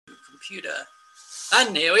computer.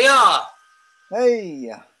 And here we are.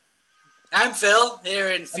 Hey. I'm Phil, here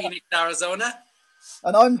in Phoenix, Arizona.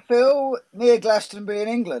 And I'm Phil, near Glastonbury in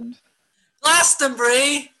England.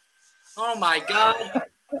 Glastonbury! Oh my God.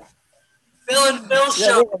 Phil and Phil Yeah,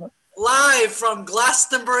 show live from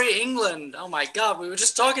Glastonbury, England. Oh my God, we were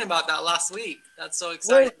just talking about that last week. That's so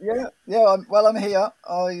exciting. I'm here.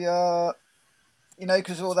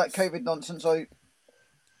 Because of all that COVID nonsense, I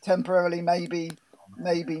temporarily, maybe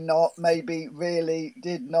not, maybe really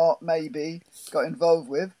did not, maybe got involved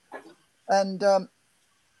with. And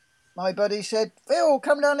my buddy said, Phil,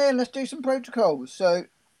 come down here and let's do some protocols. So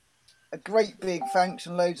a great big thanks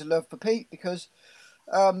and loads of love for Pete, because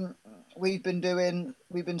we've been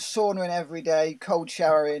sauning every day, cold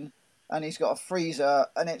showering, and he's got a freezer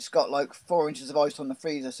and it's got like 4 inches of ice on the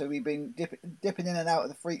freezer. So we've been dipping in and out of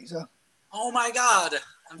the freezer. Oh my God,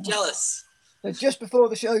 I'm jealous. So just before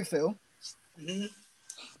the show, Phil,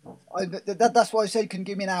 that's why I said, can you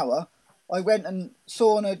give me an hour? I went and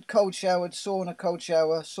saunaed, cold showered, sauna, cold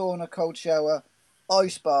shower, sauna, cold shower,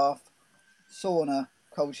 ice bath, sauna,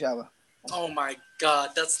 cold shower. Oh my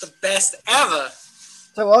God, that's the best ever.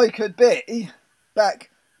 So I could be back.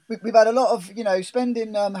 We've had a lot of,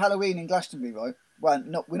 spending Halloween in Glastonbury, right? Well,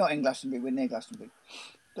 we're not in Glastonbury, we're near Glastonbury.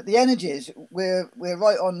 But the energies, we're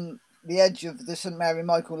right on the edge of the St Mary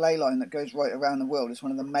Michael ley line that goes right around the world. It's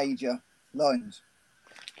one of the major lines.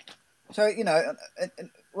 So,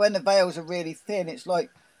 when the veils are really thin, it's like,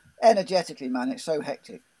 energetically, man, it's so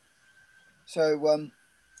hectic. So,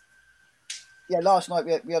 last night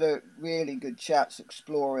we had a really good chats,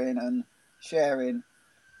 exploring and sharing.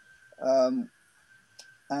 And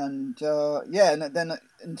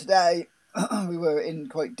today we were in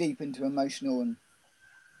quite deep into emotional and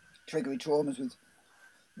triggery traumas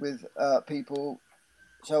with people.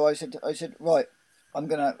 So I said, right, I'm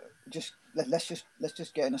gonna let's just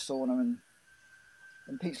get in a sauna,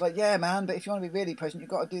 and Pete's like, yeah, man, but if you want to be really present, you've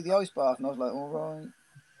got to do the ice bath. And I was like, all right.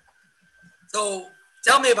 So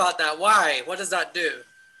tell me about that. Why? What does that do?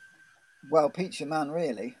 Well, Pete's your man,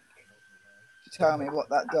 really, to tell me what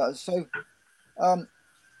that does. So,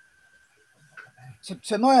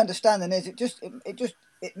 so my understanding is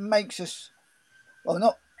it makes us, well,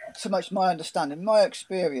 not so much my understanding. My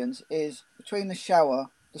experience is between the sauna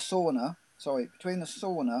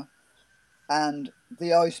and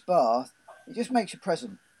the ice bath, it just makes you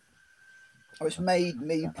present. Or it's made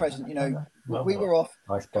me present. We were off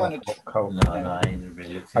ice kind bath, of. cold. No, I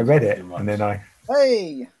read it and then I.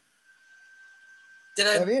 Hey.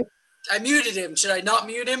 I muted him. Should I not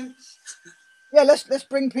mute him? Yeah, let's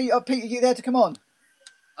bring Pete up. Pete, are you there to come on?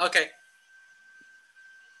 Okay.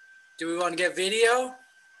 Do we want to get video?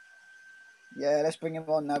 Yeah, let's bring him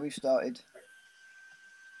on now. We've started.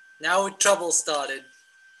 Now trouble started.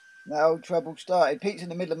 Pete's in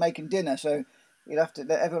the middle of making dinner, so he'll have to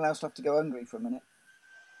let everyone else have to go hungry for a minute.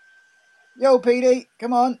 Yo, Petey,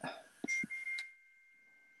 come on.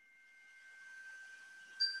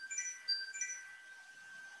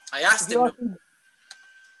 I asked him.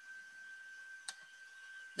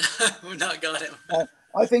 We've not got him.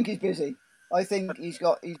 I think he's busy. I think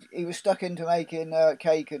he was stuck into making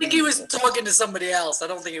cake. I think he was talking to somebody else. I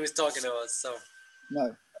don't think he was talking to us. So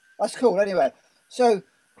no, that's cool. Anyway, so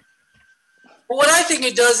what I think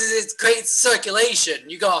it does is it creates circulation.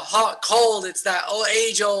 You got hot, cold. It's that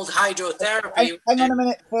age-old hydrotherapy. Hang on a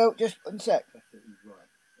minute, Phil. Just one sec.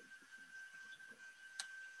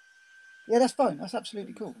 Yeah, that's fine. That's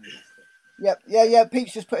absolutely cool. Yep, yeah.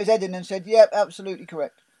 Pete's just put his head in and said, "Yep, absolutely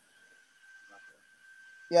correct."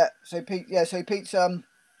 Yeah. So Pete's he's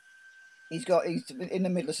in the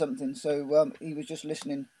middle of something. So he was just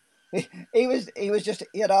listening. He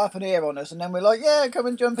had half an ear on us, and then we're like, yeah, come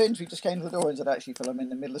and jump in. So he just came to the door and said, actually, Phil, I'm in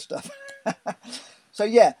the middle of stuff. So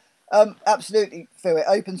yeah, absolutely, Phil. It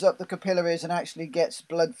opens up the capillaries and actually gets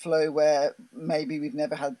blood flow where maybe we've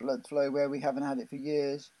never had blood flow, where we haven't had it for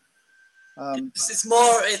years.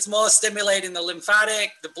 It's more stimulating the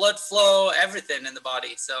lymphatic, the blood flow, everything in the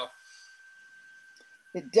body. So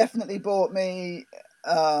it definitely brought me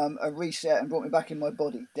a reset and brought me back in my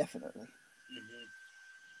body, definitely.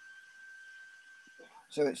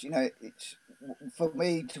 So it's it's for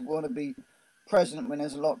me to want to be present when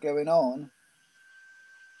there's a lot going on.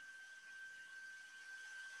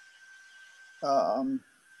 So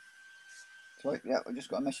yeah, I just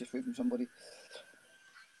got a message through from somebody.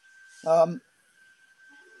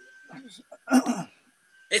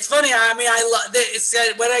 It's funny. I mean, it's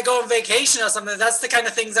when I go on vacation or something. That's the kind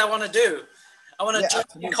of things I want to do. I want to jump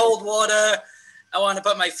in cold water, I want to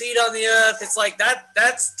put my feet on the earth. It's like that.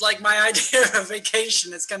 That's like my idea of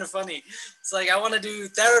vacation. It's kind of funny. It's like I want to do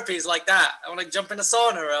therapies like that. I want to jump in a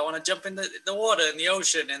sauna. Or I want to jump in the water, in the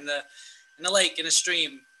ocean, in the lake, in a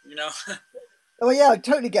stream. You know. Oh yeah, I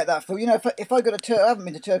totally get that, Phil. You know, if I go to Turkey, I haven't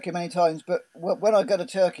been to Turkey many times, but when I go to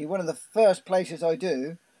Turkey, one of the first places I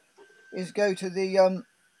do is go to the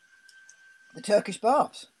Turkish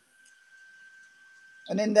baths,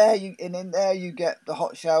 and in there you get the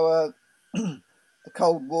hot shower, the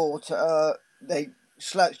cold water. They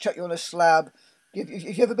chuck you on a slab. Have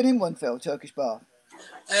you ever been in one, Phil? Turkish bath?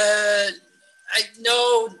 I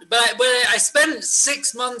know, but I spent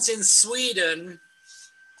 6 months in Sweden,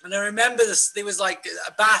 and I remember there was like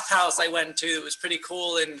a bathhouse I went to that was pretty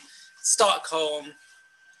cool in Stockholm,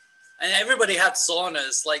 and everybody had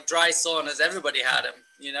saunas, like dry saunas. Everybody had them,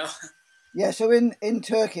 you know. Yeah, so in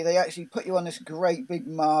Turkey they actually put you on this great big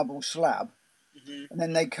marble slab, and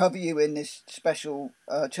then they cover you in this special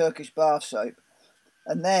Turkish bath soap,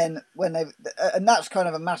 and then and that's kind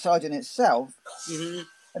of a massage in itself.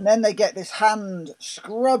 And then they get this hand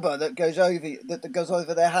scrubber that goes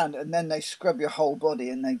over their hand, and then they scrub your whole body,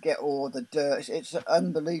 and they get all the dirt. It's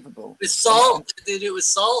unbelievable. With salt? Did they do it with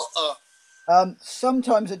salt? Or?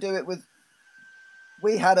 Sometimes they do it with.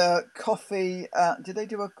 We had a coffee.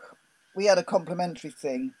 We had a complimentary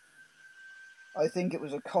thing. I think it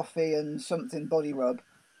was a coffee and something body rub,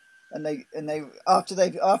 and they after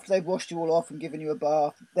they've washed you all off and given you a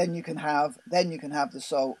bath, then you can have the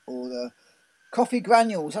salt or the coffee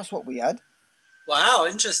granules. That's what we had. Wow,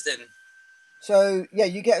 interesting. So yeah,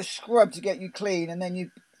 you get a scrub to get you clean, and then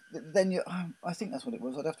you I think that's what it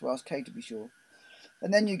was. I'd have to ask Kay to be sure.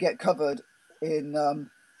 And then you get covered in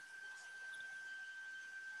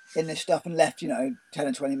this stuff and left, 10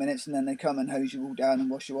 or 20 minutes, and then they come and hose you all down and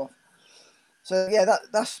wash you off. So yeah,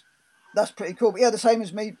 that's pretty cool. But yeah, the same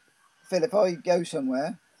as me, Phil. If I go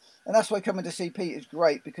somewhere, and that's why coming to see Pete is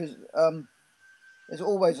great, because there's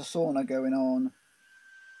always a sauna going on,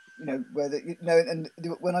 and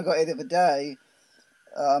when I got here the other day,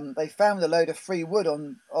 they found a load of free wood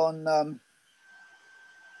on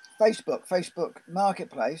Facebook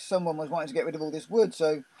Marketplace. Someone was wanting to get rid of all this wood,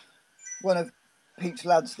 so one of Pete's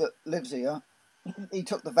lads that lives here, he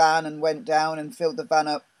took the van and went down and filled the van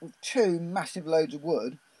up with 2 massive loads of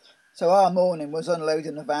wood. So our morning was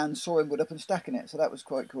unloading the van, sawing wood up and stacking it. So that was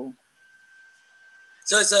quite cool.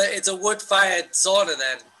 So it's a wood-fired sauna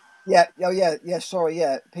then? Yeah. Oh yeah. Sorry.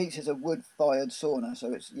 Yeah. Pete's is a wood-fired sauna,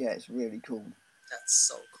 so it's really cool. That's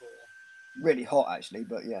so cool. Really hot actually,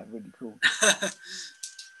 but yeah, really cool.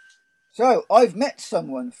 So I've met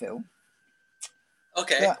someone, Phil.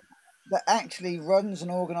 Okay. That actually runs an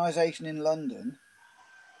organisation in London,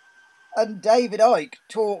 and David Icke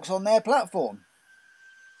talks on their platform.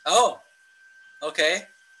 Oh, okay.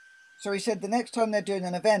 So he said the next time they're doing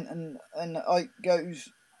an event and Icke goes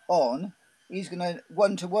on, he's going to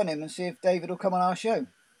one-to-one him and see if David will come on our show.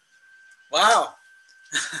 Wow.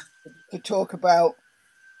 To talk about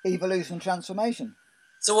evolution and transformation.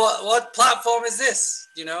 So what platform is this?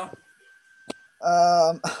 Do you know?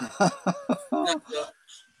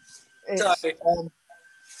 Sorry.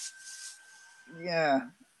 Yeah.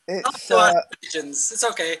 It's it's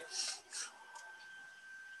okay.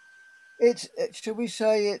 Should we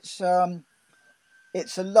say it's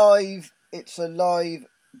a live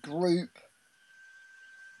group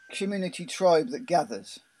community tribe that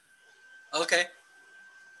gathers. Okay.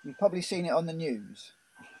 You've probably seen it on the news.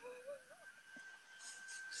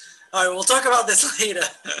 All right, we'll talk about this later.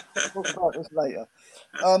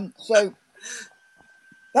 So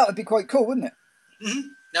that would be quite cool, wouldn't it? Mm-hmm.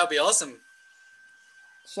 That would be awesome.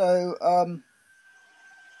 So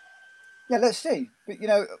yeah, let's see. But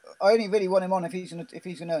I only really want him on if he's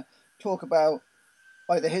gonna talk about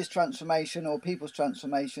either his transformation or people's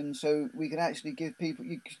transformation, so we can actually give people.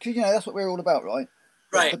 Because that's what we're all about, right?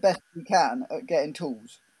 Right. The best we can at getting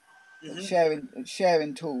tools,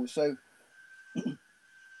 sharing tools. So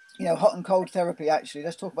hot and cold therapy. Actually,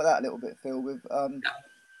 let's talk about that a little bit, Phil. With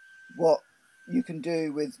what you can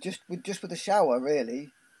do with a shower,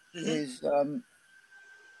 really, is when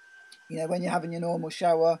you're having your normal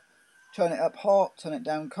shower, turn it up hot, turn it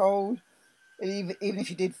down cold. Even if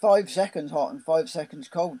you did 5 seconds hot and 5 seconds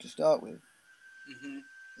cold to start with,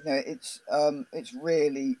 it's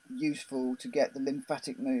really useful to get the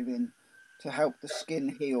lymphatic moving, to help the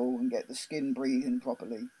skin heal and get the skin breathing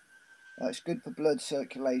properly. It's good for blood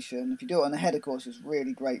circulation. If you do it on the head, of course, it's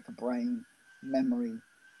really great for brain, memory.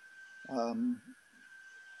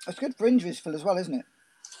 It's good for injuries, Phil, as well, isn't it?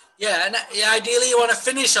 Yeah, and ideally you want to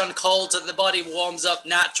finish on cold so the body warms up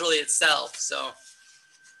naturally itself. So.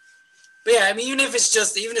 But yeah, I mean, even if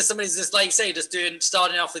somebody's just like say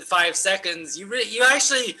starting off with 5 seconds, you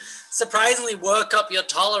actually surprisingly work up your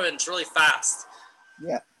tolerance really fast.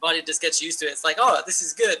 Yeah. Body just gets used to it. It's like, oh, this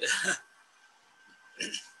is good.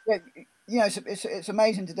 Yeah, you know, it's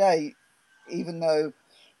amazing today, even though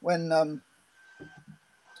when I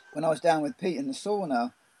was down with Pete in the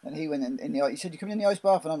sauna and he went in the he said, "You coming in the ice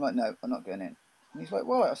bath?" And I'm like, "No, I'm not going in." And he's like,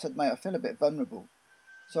 "Why?" I said, "Mate, I feel a bit vulnerable."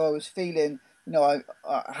 So I was feeling, you know, I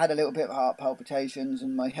had a little bit of heart palpitations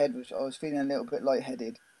and I was feeling a little bit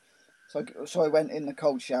lightheaded. So I went in the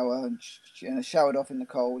cold shower and showered off in the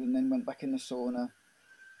cold and then went back in the sauna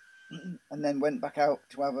and then went back out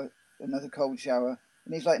to have another cold shower.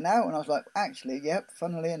 And he's like, "Now?" And I was like, "Actually, yep,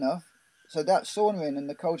 funnily enough." So that sauna in and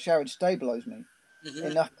the cold shower had stabilised me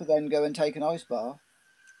enough to then go and take an ice bath.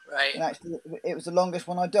 Right. And actually, it was the longest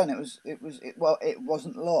one I'd done. It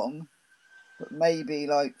wasn't long, but maybe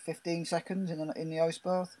like 15 seconds in the ice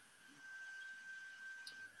bath.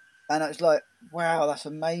 And it's like, wow, that's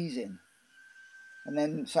amazing. And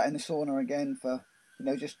then sat in the sauna again for,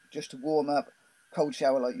 just to warm up, cold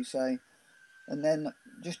shower, like you say, and then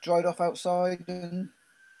just dried off outside and,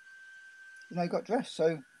 got dressed.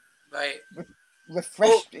 So Right. Oh,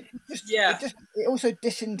 refreshed. yeah. It also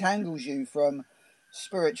disentangles you from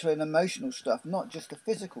spiritual and emotional stuff, not just the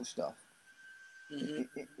physical stuff.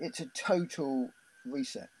 It's a total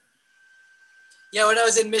reset. Yeah, when I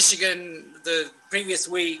was in Michigan the previous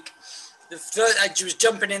week, I was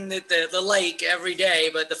jumping in the lake every day,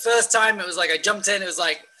 but the first time it was like I jumped in, it was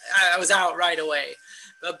like I was out right away.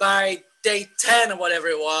 But by day 10 or whatever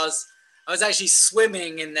it was, I was actually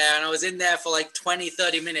swimming in there, and I was in there for like 20,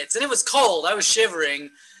 30 minutes. And it was cold. I was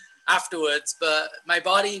shivering afterwards, but my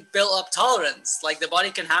body built up tolerance. Like the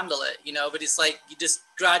body can handle it, but it's like you just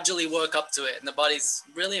gradually work up to it, and the body's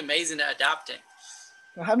really amazing at adapting.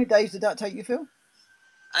 Well, how many days did that take you, Phil?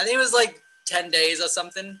 I think it was like 10 days or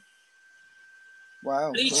something.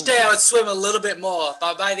 Wow. But each cool. day I would swim a little bit more.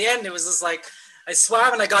 But by the end, it was just like I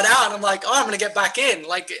swam and I got out and I'm like, oh, I'm going to get back in.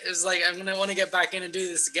 Like, it was like, I'm going to want to get back in and do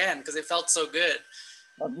this again because it felt so good.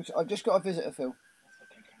 I've just got a visitor, Phil.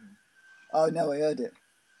 Oh, no, I heard it.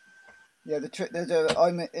 Yeah, the trip.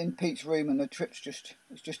 I'm in Pete's room and it's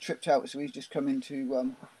just tripped out, so he's just coming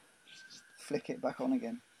to flick it back on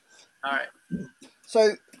again. All right.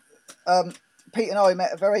 So, Pete and I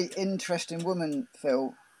met a very interesting woman,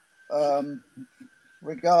 Phil,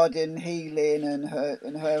 regarding healing and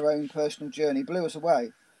her own personal journey. Blew us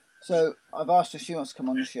away. So I've asked her if she wants to come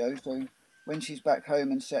on the show. So when she's back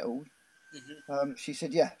home and settled, she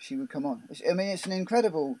said yeah, she would come on. I mean, it's an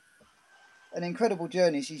incredible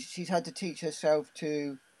journey. She's had to teach herself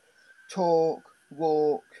to talk,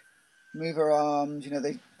 walk, move her arms.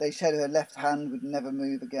 They said her left hand would never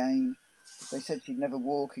move again. They said she'd never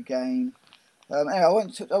walk again. Anyway, I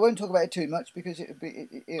won't talk about it too much because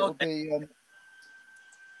it'll kind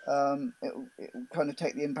of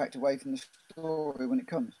take the impact away from the story when it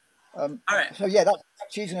comes. All right. So yeah,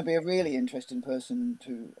 she's going to be a really interesting person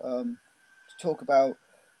to talk about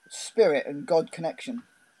spirit and God connection.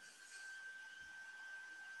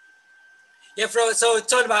 Yeah, so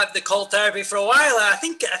talking about the cold therapy for a while, I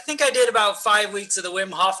think I did about 5 weeks of the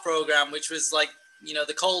Wim Hof program, which was like,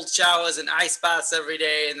 the cold showers and ice baths every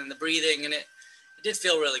day, and then the breathing, and it did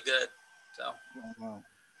feel really good. So, wow.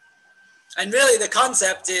 And really the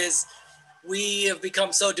concept is we have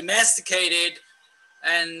become so domesticated,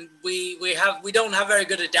 and we don't have very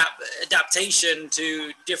good adaptation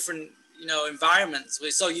to different environments.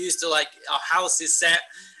 We're so used to like our house is set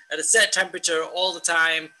at a set temperature all the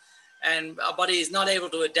time, and our body is not able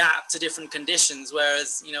to adapt to different conditions.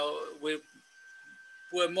 Whereas we're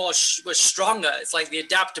stronger. It's like the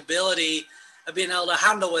adaptability of being able to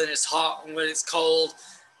handle when it's hot and when it's cold,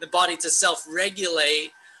 the body to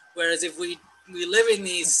self-regulate. Whereas if we live in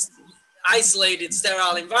these isolated,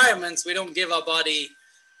 sterile environments, we don't give our body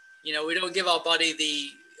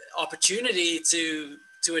the opportunity to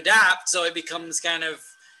adapt. So it becomes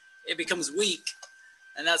weak.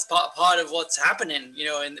 And that's part of what's happening,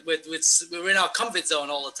 and we're in our comfort zone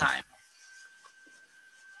all the time.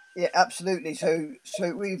 Yeah, absolutely. So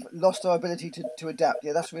we've lost our ability to adapt.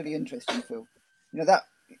 Yeah, that's really interesting, Phil.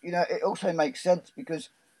 It also makes sense because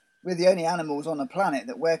we're the only animals on the planet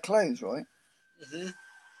that wear clothes, right? Mm-hmm.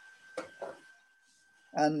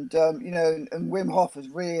 And and Wim Hof has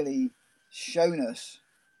really shown us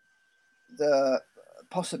the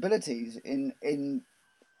possibilities in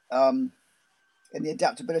the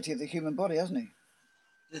adaptability of the human body, hasn't he?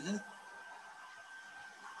 Mm-hmm.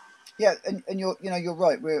 Yeah, and you're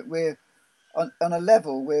right. We're on a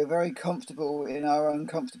level we're very comfortable in our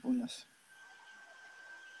uncomfortableness,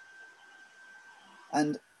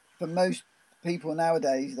 and for most people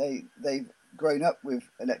nowadays, they've grown up with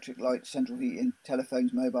electric lights, central heating,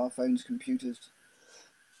 telephones, mobile phones, computers.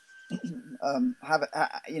 Having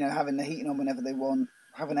the heating on whenever they want,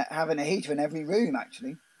 having a heater in every room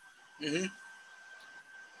actually. Mm-hmm.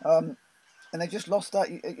 And they just lost that.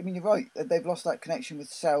 I mean, you're right. They've lost that connection with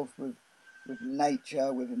self, with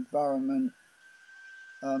nature, with environment,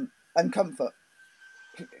 and comfort.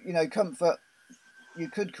 Comfort. You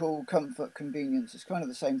could call comfort convenience. It's kind of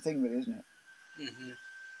the same thing, really, isn't it?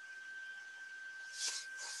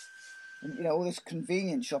 Mm-hmm. And all this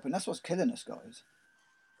convenience shopping. That's what's killing us, guys.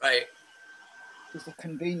 Right. It's the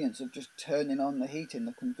convenience of just turning on the heating,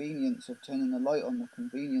 the convenience of turning the light on, the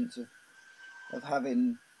convenience of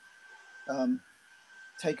having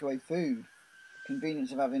takeaway food, the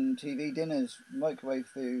convenience of having TV dinners, microwave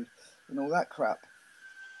food, and all that crap.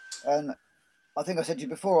 And I think I said to you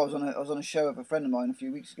before, I was on a show of a friend of mine a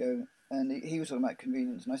few weeks ago, and he was talking about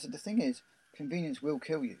convenience, and I said the thing is, convenience will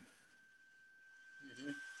kill you.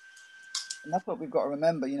 Mm-hmm. And that's what we've got to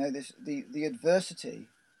remember. The adversity.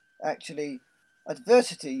 Actually,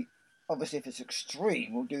 adversity, obviously, if it's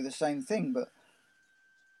extreme, will do the same thing. But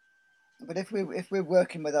if we're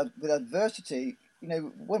working with adversity,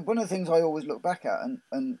 one of the things I always look back at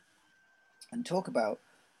and talk about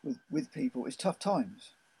with people is tough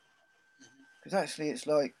times. Because actually it's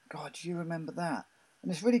like, God, do you remember that?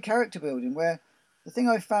 And it's really character building, where the thing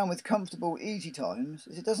I've found with comfortable, easy times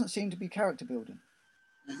is it doesn't seem to be character building.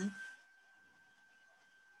 Mm-hmm.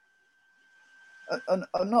 And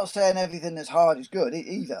I'm not saying everything that's hard is good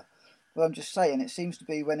either, but I'm just saying it seems to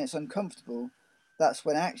be when it's uncomfortable, that's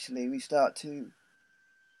when actually we start to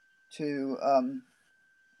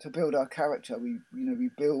build our character. We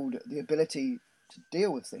build the ability to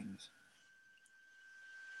deal with things.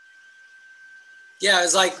 Yeah,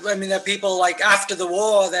 it's like, I mean, that people, like, after the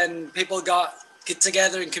war, then people get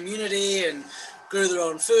together in community and grew their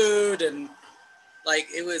own food, and like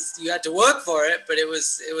you had to work for it, but it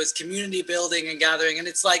was community building and gathering. And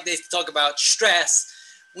it's like they talk about stress.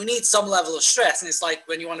 We need some level of stress, and it's like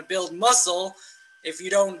when you want to build muscle, if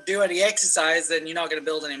you don't do any exercise, then you're not going to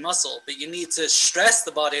build any muscle. But you need to stress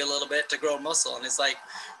the body a little bit to grow muscle, and it's like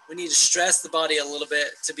we need to stress the body a little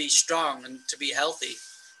bit to be strong and to be healthy.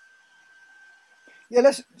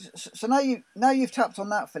 Yeah, so now you've tapped on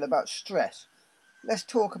that, Phil, about stress. Let's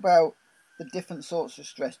talk about the different sorts of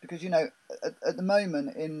stress, because at the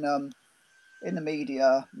moment in the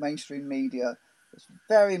media, mainstream media, it's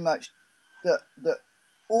very much that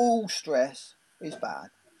all stress is bad.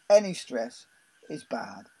 Any stress is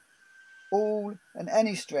bad. All and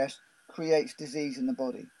any stress creates disease in the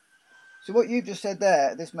body. So what you've just said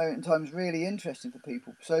there at this moment in time is really interesting for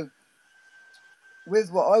people. So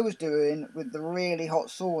with what I was doing with the really hot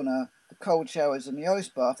sauna, the cold showers and the ice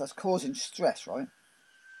bath, that's causing stress, right?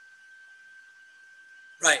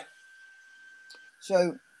 Right.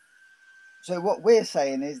 So what we're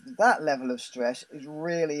saying is that level of stress is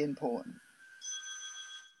really important.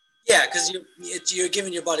 Yeah, because you're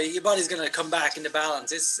giving your body's going to come back into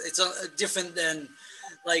balance. It's different than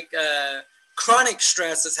like chronic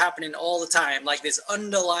stress that's happening all the time, like this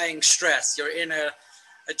underlying stress. You're in a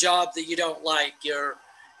job that you don't like, you're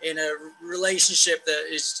in a relationship that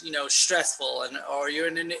is stressful, or you're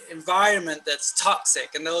in an environment that's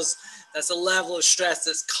toxic, and that's a level of stress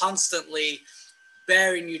that's constantly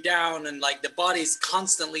bearing you down, and like the body's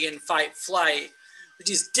constantly in fight flight, which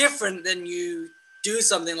is different than you do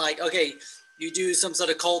something like, okay, you do some sort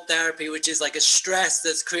of cold therapy, which is like a stress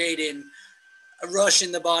that's creating a rush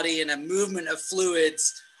in the body and a movement of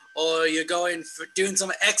fluids, or you're doing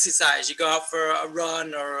some exercise, you go out for a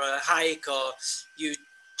run or a hike, or you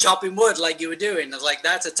chopping wood like you were doing. It's like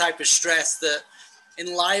that's a type of stress that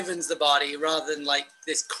enlivens the body, rather than like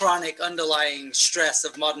this chronic underlying stress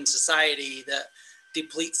of modern society that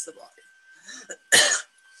depletes the body.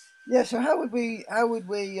 Yeah, so how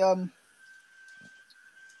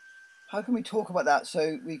can we talk about that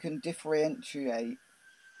so we can differentiate,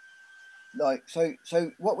 like, so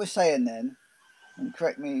what we're saying then, and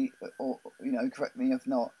correct me if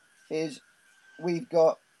not, is we've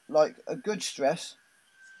got like a good stress.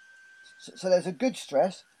 So there's a good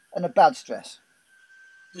stress and a bad stress.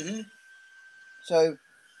 Mm-hmm. So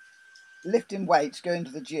lifting weights, going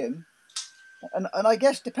to the gym, and I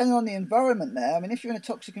guess depending on the environment there, I mean, if you're in a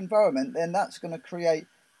toxic environment, then that's going to create,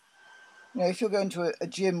 if you're going to a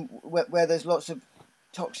gym where there's lots of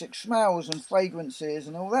toxic smells and fragrances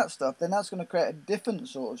and all that stuff, then that's going to create a different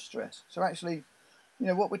sort of stress. So actually,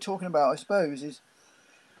 what we're talking about, I suppose, is,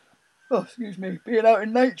 being out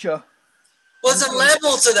in nature. Well, there's a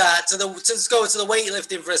level to that. Let's go to the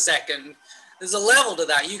weightlifting for a second. There's a level to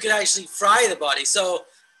that. You can actually fry the body. So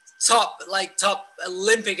top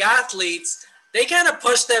Olympic athletes, they kind of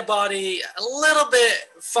push their body a little bit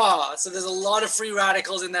far. So there's a lot of free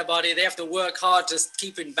radicals in their body. They have to work hard to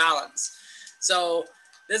keep in balance. So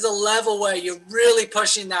there's a level where you're really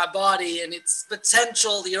pushing that body, and it's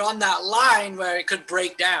potential you're on that line where it could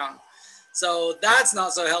break down. So that's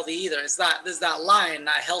not so healthy either. There's that line,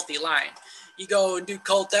 that healthy line. You go and do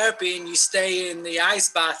cold therapy and you stay in the ice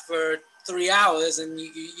bath for 3 hours and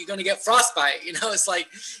you're going to get frostbite. It's like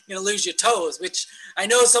you're going to lose your toes, which I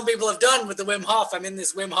know some people have done with the Wim Hof. I'm in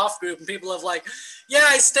this Wim Hof group and people have like, yeah,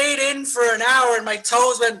 I stayed in for an hour and my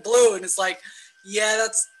toes went blue. And it's like, yeah,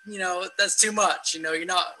 that's too much. We're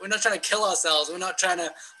not trying to kill ourselves. We're not trying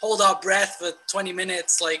to hold our breath for 20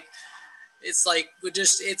 minutes. Like, it's like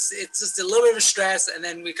it's just a little bit of stress and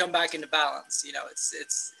then we come back into balance.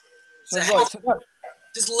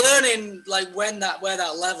 Just learning like where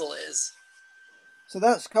that level is. So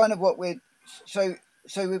that's kind of what we're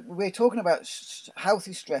talking about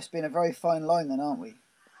healthy stress being a very fine line then, aren't we?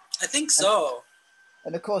 I think so.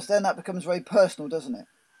 And of course then that becomes very personal, doesn't it?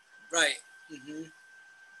 Right. Mm-hmm.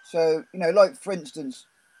 So, like for instance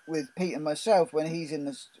with Pete and myself, when he's in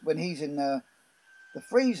the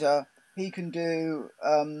freezer, he can do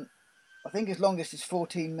I think his longest is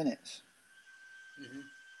 14 minutes. Mm-hmm.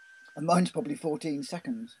 And mine's probably 14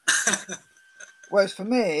 seconds. Whereas for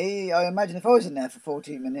me, I imagine if I was in there for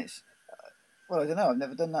 14 minutes, well, I don't know, I've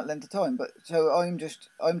never done that length of time, but so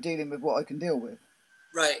I'm dealing with what I can deal with.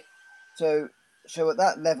 Right. So at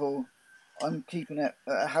that level, I'm keeping it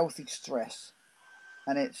at a healthy stress,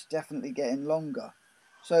 and it's definitely getting longer.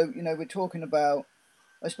 So, we're talking about,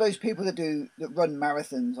 I suppose people that run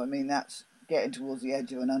marathons, I mean, that's getting towards the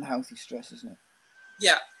edge of an unhealthy stress, isn't it?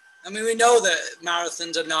 Yeah. I mean, we know that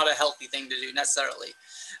marathons are not a healthy thing to do necessarily.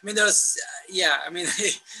 I mean,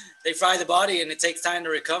 they fry the body and it takes time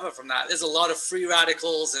to recover from that. There's a lot of free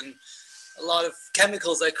radicals and a lot of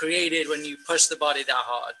chemicals that are created when you push the body that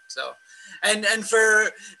hard. So, and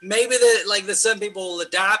for maybe some people will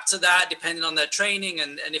adapt to that depending on their training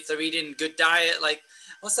and if they're eating good diet. Like,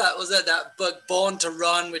 what's that? Was that book Born to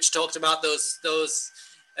Run, which talked about those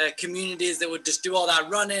communities that would just do all that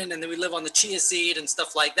running and then we live on the chia seed and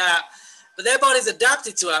stuff like that, but their body's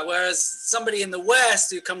adapted to it, whereas somebody in the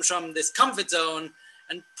West who comes from this comfort zone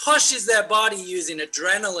and pushes their body using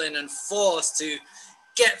adrenaline and force to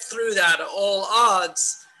get through that at all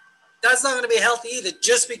odds, that's not going to be healthy either.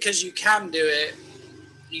 Just because you can do it,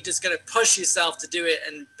 you're just going to push yourself to do it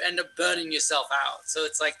and end up burning yourself out. So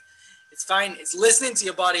it's like, it's fine. It's listening to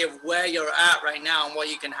your body of where you're at right now and what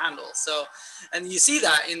you can handle. So, and you see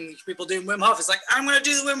that in people doing Wim Hof. It's like, I'm going to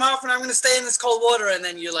do the Wim Hof and I'm going to stay in this cold water. And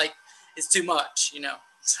then you're like, it's too much,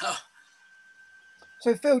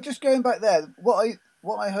 So Phil, just going back there, what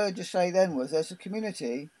I heard you say then was there's a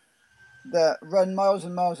community that run miles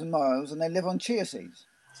and miles and miles and they live on chia seeds.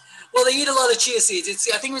 Well, they eat a lot of chia seeds.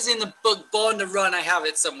 I think it was in the book Born to Run. I have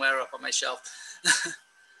it somewhere up on my shelf.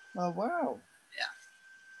 Oh, wow.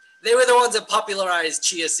 They were the ones that popularized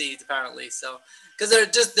chia seeds, apparently. So, because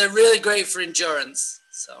they're really great for endurance.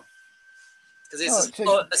 So, because it's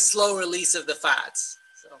a slow release of the fats.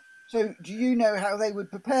 So, do you know how they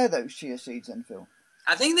would prepare those chia seeds then, Phil?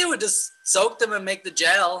 I think they would just soak them and make the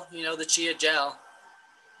gel. The chia gel.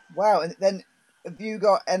 Wow! And then, have you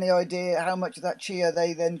got any idea how much of that chia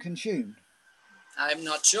they then consumed? I'm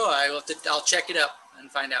not sure. I'll check it up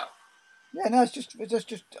and find out. Yeah, no,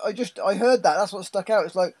 I heard that. That's what stuck out.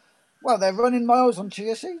 It's like, wow, they're running miles on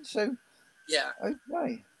chia seeds, so yeah.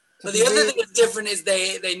 Okay. But the other thing that's different is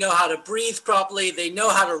they know how to breathe properly. They know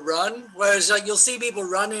how to run. Whereas like you'll see people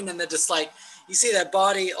running and they're just like, you see their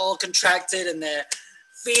body all contracted and their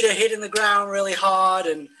feet are hitting the ground really hard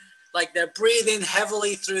and like they're breathing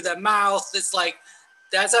heavily through their mouth. It's like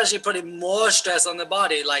that's actually putting more stress on the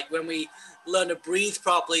body. Like when we learn to breathe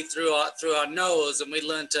properly through our nose and we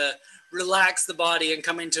learn to relax the body and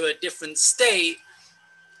come into a different state,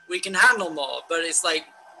 we can handle more. But it's like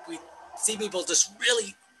we see people just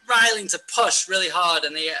really riling to push really hard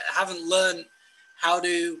and they haven't learned how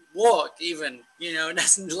to walk even,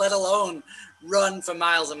 let alone run for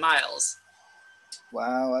miles and miles.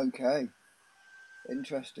 Wow, okay.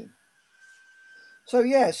 Interesting. So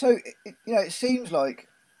yeah, it seems like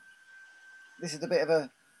this is a bit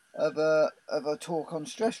of a talk on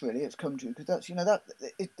stress really it's come to, because that's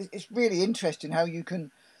it's really interesting how you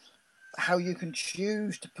can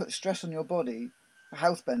choose to put stress on your body for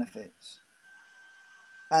health benefits,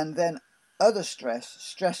 and then other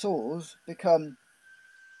stressors become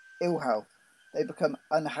ill health. They become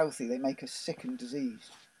unhealthy. They make us sick and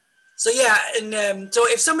diseased. So yeah, and so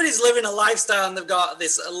if somebody's living a lifestyle and they've got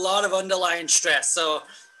a lot of underlying stress, so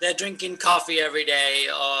they're drinking coffee every day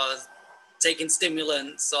or taking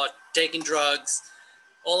stimulants or taking drugs.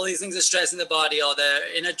 All these things are stressing the body, or they're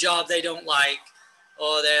in a job they don't like,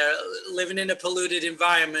 or they're living in a polluted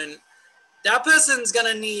environment. That person's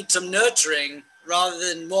going to need some nurturing rather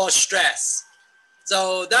than more stress.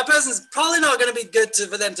 So that person's probably not going to be good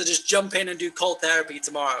for them to just jump in and do cold therapy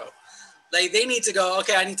tomorrow. Like, they need to go,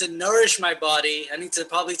 okay, I need to nourish my body. I need to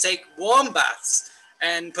probably take warm baths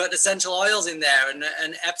and put essential oils in there and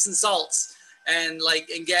Epsom salts and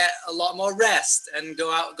get a lot more rest and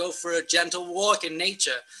go for a gentle walk in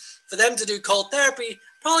nature. For them to do cold therapy,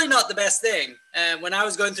 probably not the best thing. And when I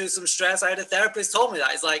was going through some stress, I had a therapist told me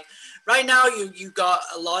that. It's like, right now you got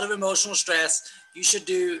a lot of emotional stress. You should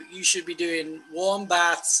be doing warm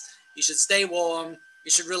baths. You should stay warm.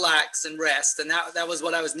 You should relax and rest. And that was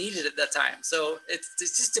what I was needed at that time. So it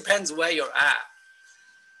just depends where you're at.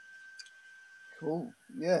 Cool.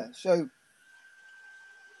 Yeah. So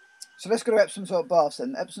let's go to Epsom salt baths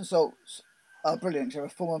then. Epsom salts are brilliant. They're a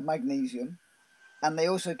form of magnesium, and they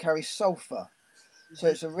also carry sulfur. So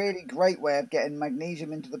it's a really great way of getting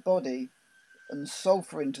magnesium into the body and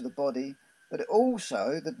sulfur into the body. But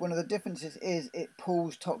also, one of the differences is it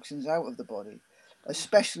pulls toxins out of the body,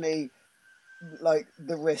 especially like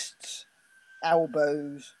the wrists,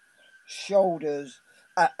 elbows, shoulders,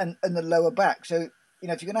 and the lower back. So,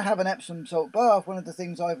 if you're going to have an Epsom salt bath, one of the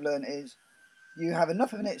things I've learned is you have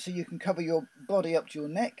enough of it so you can cover your body up to your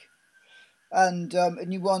neck, and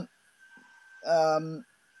you want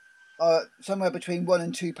somewhere between 1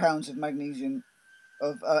 and 2 pounds of magnesium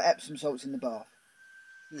of Epsom salts in the bath.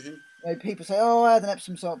 Mm-hmm. People say, "Oh, I had an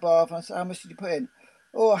Epsom salt bath," and I say, "How much did you put in?"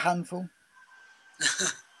 "Oh, a handful."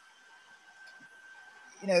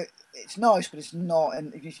 It's nice, but it's not.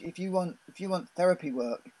 And if you want therapy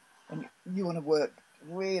work, and you want to work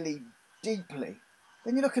really deeply,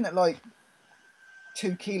 then you're looking at like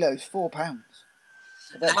 2 kilos, 4 pounds.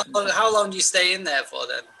 How long do you stay in there for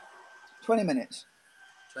then? 20 minutes.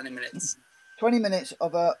 20 minutes. 20 minutes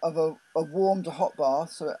of a warm to hot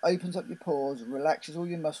bath, so it opens up your pores, relaxes all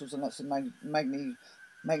your muscles, and lets the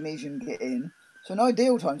magnesium get in. So an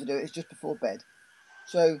ideal time to do it is just before bed.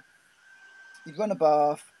 So you've run a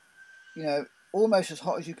bath, almost as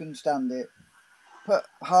hot as you can stand it. Put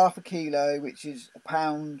half a kilo, which is a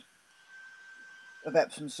pound of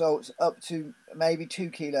Epsom salts, up to maybe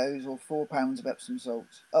 2 kilos or 4 pounds of Epsom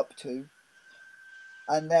salts, up to.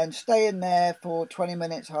 And then stay in there for 20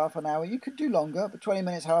 minutes, half an hour. You could do longer, but 20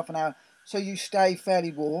 minutes, half an hour. So you stay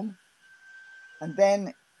fairly warm. And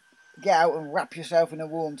then get out and wrap yourself in a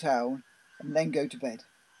warm towel and then go to bed.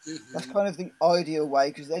 Mm-hmm. That's kind of the ideal way,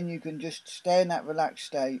 because then you can just stay in that relaxed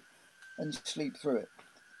state and sleep through it.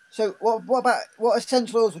 So what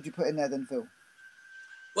essential oils would you put in there then, Phil?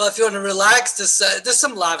 Well, if you want to relax, there's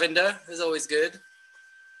some lavender. Is always good.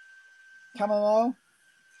 Chamomile?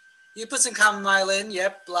 You put some chamomile in.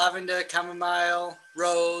 Yep, lavender, chamomile,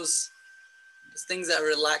 rose. Just things that are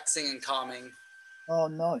relaxing and calming. Oh,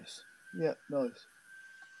 nice. Yeah, nice.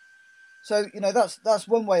 So, that's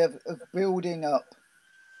one way of building up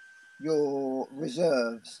your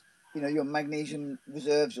reserves. Your magnesium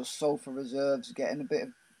reserves, your sulfur reserves, getting a bit of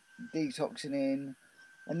detoxing in,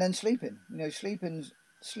 and then sleeping.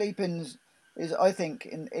 Sleeping's is, I think,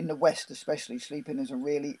 in the West especially, sleeping is a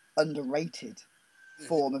really underrated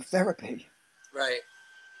form of therapy. Right.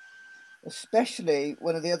 Especially,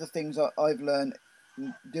 one of the other things I've learned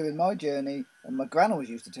doing my journey, and my gran always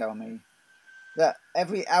used to tell me, that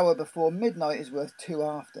every hour before midnight is worth 2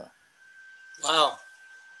 after. Wow.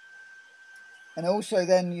 And also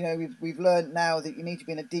then, we've learned now that you need to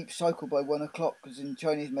be in a deep cycle by 1 o'clock, because in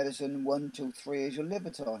Chinese medicine, 1 till 3 is your liver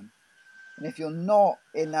time. And if you're not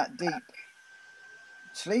in that deep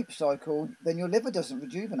sleep cycle, then your liver doesn't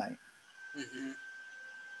rejuvenate. Mm-hmm.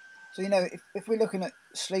 So, if we're looking at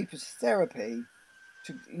sleep as therapy,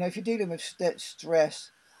 if you're dealing with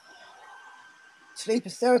stress, sleep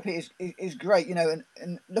as therapy is great,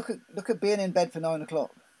 and look at being in bed for 9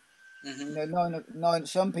 o'clock. Mm-hmm. 9.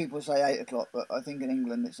 Some people say 8 o'clock, but I think in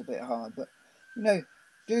England it's a bit hard. But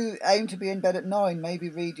do aim to be in bed at 9. Maybe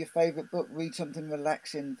read your favourite book. Read something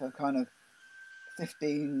relaxing for kind of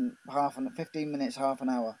 15 minutes, half an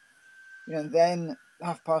hour. Then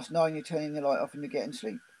 9:30 you're turning your light off and you're getting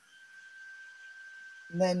sleep.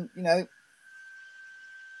 And then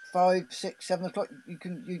 5, 6, 7 o'clock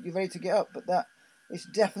you're ready to get up. But that is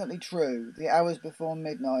definitely true. The hours before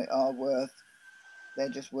midnight they're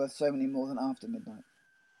just worth so many more than after midnight.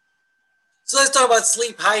 So let's talk about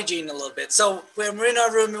sleep hygiene a little bit. So when we're in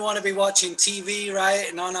our room, we want to be watching TV, right?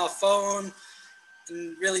 And on our phone,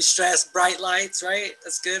 and really stressed, bright lights, right?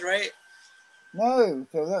 That's good, right? No,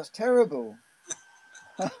 Phil, that's terrible.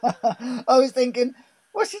 I was thinking,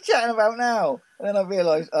 what's he chatting about now? And then I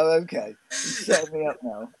realised, oh, okay, he's setting me up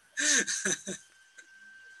now.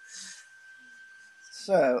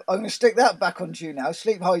 So I'm going to stick that back onto you now.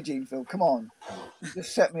 Sleep hygiene, Phil. Come on, you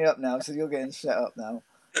just set me up now, so you're getting set up now.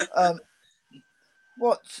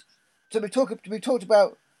 What? So we talked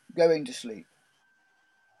about going to sleep.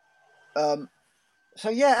 So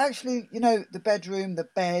yeah, actually, the bedroom, the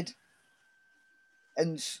bed,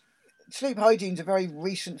 and sleep hygiene is a very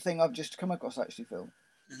recent thing I've just come across, actually, Phil.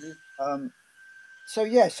 Mm-hmm. So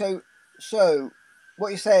yeah, so what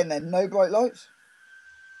you're saying then? No bright lights?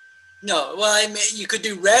 No. Well, I mean, you could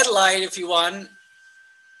do red light if you want.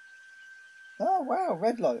 Oh wow,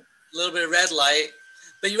 red light. A little bit of red light,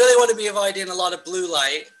 but you really want to be avoiding a lot of blue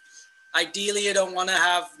light. Ideally, you don't want to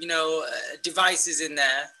have devices in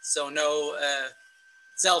there, so no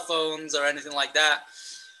cell phones or anything like that.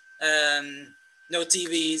 No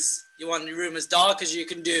TVs. You want your room as dark as you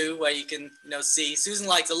can do, where you can see. Susan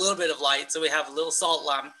likes a little bit of light, so we have a little salt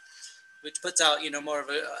lamp, which puts out more of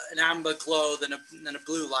an amber glow than a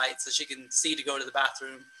blue light, so she can see to go to the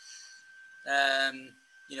bathroom.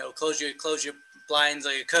 Close your blinds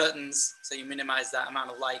or your curtains so you minimize that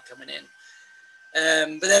amount of light coming in.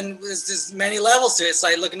 But then there's many levels to it. It's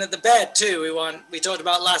like looking at the bed too. We talked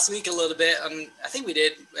about last week a little bit, and I think we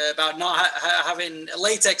did about not having a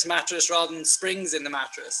latex mattress rather than springs in the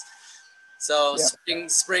mattress. So yeah.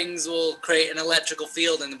 Springs will create an electrical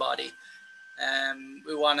field in the body.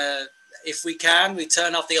 We want to, if we can, we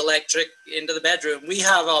turn off the electric into the bedroom. We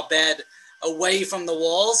have our bed away from the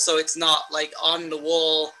wall, so it's not like on the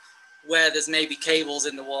wall where there's maybe cables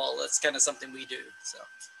in the wall. That's kind of something we do. So.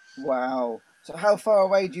 Wow. So how far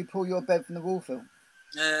away do you pull your bed from the wall, Phil?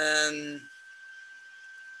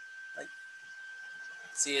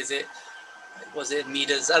 Was it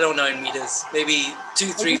meters? I don't know in meters. Maybe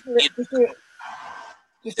 2-3 feet.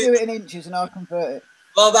 Just do it in inches and I'll convert it.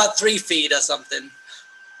 Well, about 3 feet or something.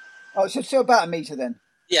 Oh, so still about a meter then?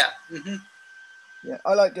 Yeah. Mm-hmm. Yeah,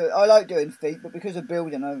 I like doing feet, but because of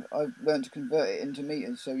building, I've learned to convert it into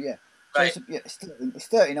meters. So yeah, so right. It's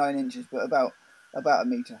 39 inches, but about a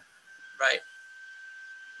meter. Right.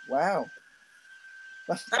 Wow.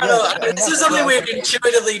 I don't know. This is something we've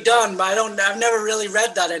intuitively done, but I've never really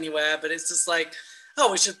read that anywhere. But it's just like,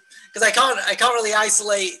 we should, because I can't really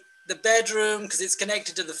isolate the bedroom because it's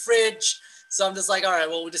connected to the fridge. So I'm just like, all right,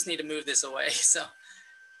 well, we just need to move this away. So.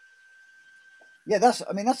 Yeah, that's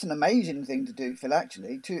an amazing thing to do, Phil.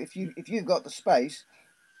 Actually, if you've got the space,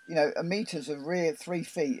 a meter's 3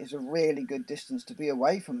 feet is a really good distance to be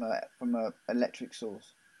away from a electric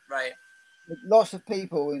source. Right. Lots of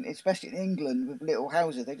people, especially in England, with little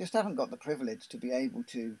houses, they just haven't got the privilege to be able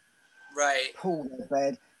to pull their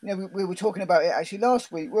bed. We were talking about it actually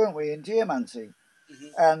last week, weren't we, in geomancy?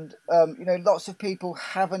 Mm-hmm. And lots of people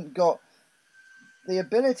haven't got the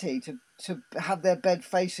ability to have their bed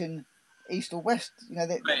facing east or west.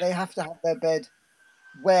 They have to have their bed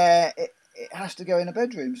where it has to go in a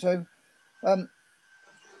bedroom. So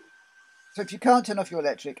if you can't turn off your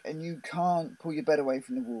electric and you can't pull your bed away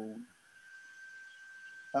from the wall,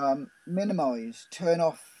 minimize, turn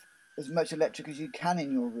off as much electric as you can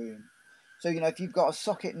in your room. So if you've got a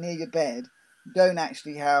socket near your bed, don't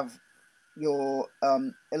actually have your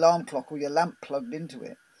alarm clock or your lamp plugged into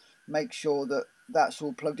it. Make sure that that's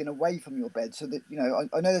all plugged in away from your bed, so that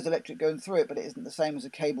I know there's electric going through it, but it isn't the same as a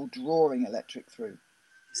cable drawing electric through.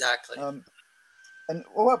 Exactly. And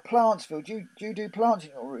what about plants, Phil? Do you do plants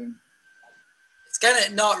in your room? It's kind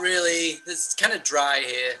of not really. It's kind of dry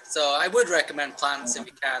here, so I would recommend plants if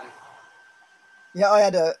you can. Yeah, I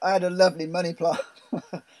had a lovely money plant.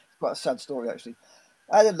 It's quite a sad story, actually.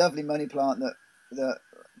 I had a lovely money plant that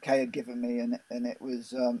Kay had given me, and it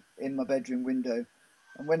was in my bedroom window.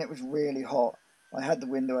 And when it was really hot, I had the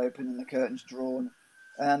window open and the curtains drawn,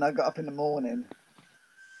 and I got up in the morning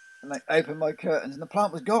and I opened my curtains and the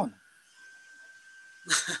plant was gone.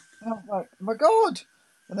 And I was like, oh my God!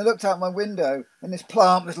 And I looked out my window and this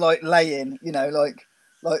plant was like laying, like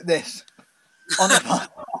this on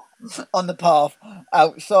the path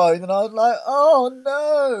outside, and I was like, oh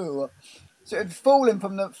no! So it had fallen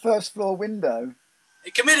from the first floor window.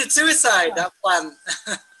 It committed suicide, that plant.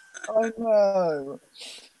 I know.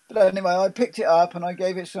 But anyway, I picked it up and I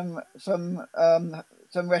gave it some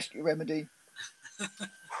rescue remedy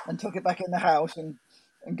and took it back in the house and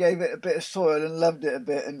gave it a bit of soil and loved it a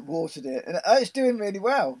bit and watered it. And it's doing really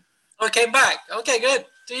well. Oh, it came back. Okay, good.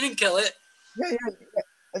 So you didn't kill it? Yeah.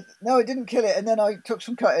 No, I didn't kill it. And then I took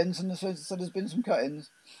some cuttings, and so there's been some cuttings.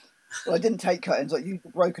 Well, I didn't take cuttings, like used the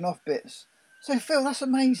broken off bits. So, Phil, that's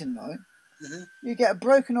amazing, right? Mm-hmm. You get a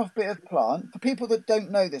broken off bit of plant. For people that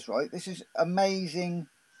don't know this, right, this is amazing.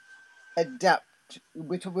 We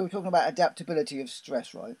were talking about adaptability of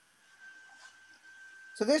stress, right?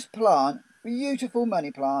 So this plant, beautiful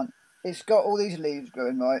money plant, it's got all these leaves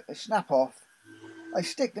growing, right? They snap off. I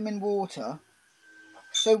stick them in water.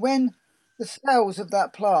 So when the cells of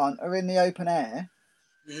that plant are in the open air,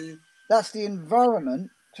 Mm-hmm. that's the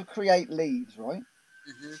environment to create leaves, right?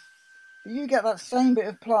 Mm-hmm. But you get that same bit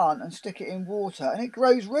of plant and stick it in water and it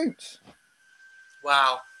grows roots.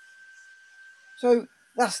 Wow. So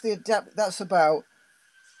that's about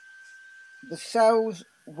the cells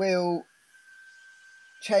will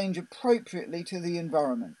change appropriately to the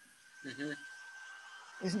environment. Mm-hmm.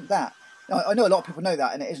 Isn't that? I know a lot of people know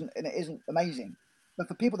that, and it isn't amazing. But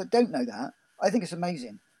for people that don't know that, I think it's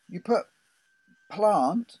amazing. You put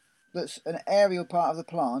plant that's an aerial part of the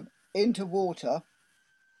plant into water,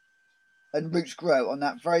 and roots grow on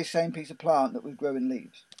that very same piece of plant that was growing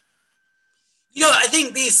leaves. I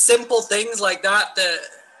think these simple things like that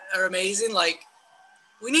are amazing. Like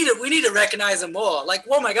we need to recognize them more. Like,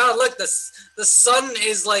 oh my God, look, the sun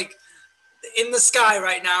is like in the sky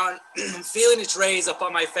right now, and I'm feeling its rays up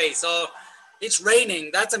on my face. Oh, it's raining.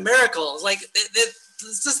 That's a miracle. Like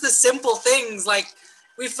it's just the simple things. Like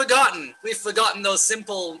we've forgotten those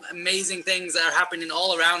simple, amazing things that are happening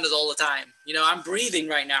all around us all the time. I'm breathing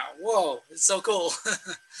right now. Whoa, it's so cool.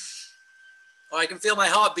 Or I can feel my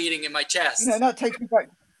heart beating in my chest. And that takes me back.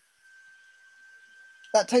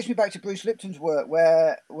 That takes me back to Bruce Lipton's work,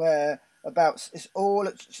 where about it's all.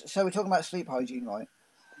 So we're talking about sleep hygiene, right?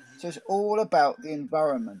 So it's all about the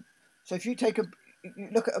environment. So if you you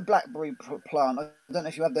look at a blackberry plant, I don't know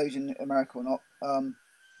if you have those in America or not.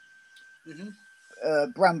 Mm-hmm.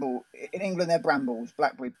 Bramble in England, they're brambles,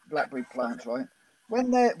 blackberry plants, right?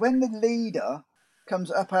 When the leader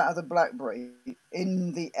comes up out of the blackberry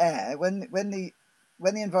in the air, when the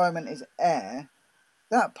environment is air,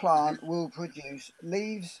 that plant will produce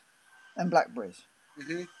leaves and blackberries.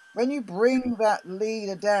 Mm-hmm. When you bring that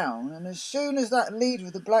leader down, and as soon as that leader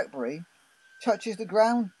of the blackberry touches the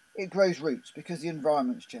ground, it grows roots because the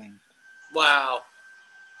environment's changed. Wow,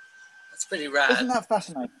 that's pretty rad. Isn't that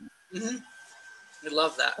fascinating? Mm-hmm. I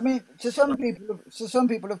love that. I mean, to some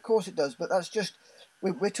people, of course, it does. But that's just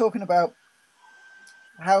we're talking about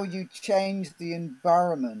how you change the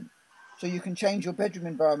environment, so you can change your bedroom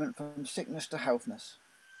environment from sickness to healthness,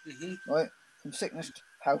 Mm-hmm. right? From sickness to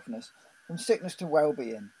healthness, from sickness to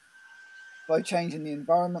well-being, by changing the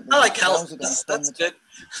environment I that the like cells are going to healthness. spend That's the time.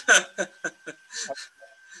 good.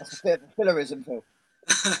 That's a bit of fillerism, Phil.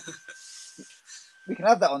 We can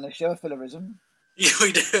have that on the show, fillerism. Yeah,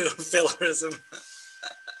 we do. Fillerism.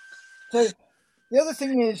 So the other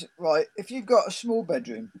thing is, right, if you've got a small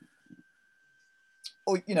bedroom,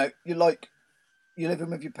 or you're living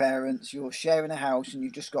with your parents, you're sharing a house, and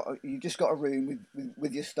you've just got a room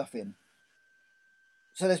with your stuff in.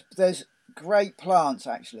 So there's great plants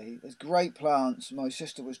actually. There's great plants. My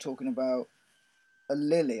sister was talking about a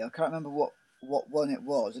lily. I can't remember what one it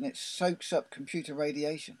was, and it soaks up computer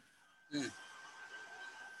radiation. Mm.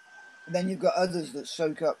 And then you've got others that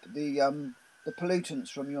soak up the pollutants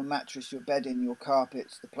from your mattress, your bedding, your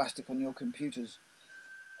carpets, the plastic on your computers,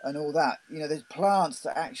 and all that. There's plants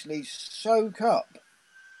that actually soak up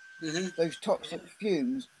Mm-hmm. those toxic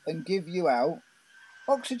fumes and give you out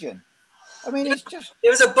oxygen. I mean, Yeah, it's just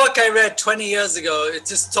there was a book I read 20 years ago. It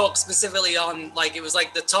just talked specifically on, like, it was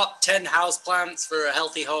like the top 10 house plants for a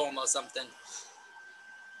healthy home or something.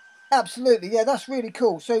 absolutely, yeah, that's really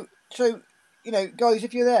cool. So guys,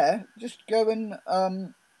 if you're there, just go and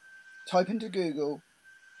type into Google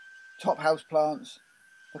top house plants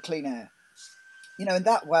for clean air. In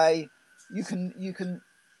that way, you can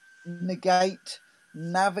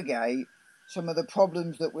navigate some of the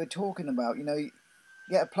problems that we're talking about.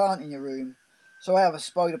 Get a plant in your room. So I have a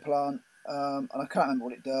spider plant, and I can't remember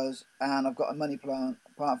what it does. And I've got a money plant.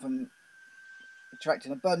 Apart from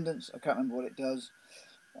attracting abundance, I can't remember what it does.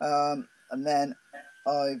 And then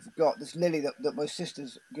I've got this lily that my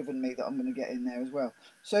sister's given me that I'm going to get in there as well.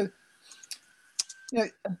 So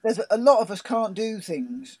there's a lot of us can't do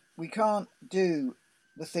things. We can't do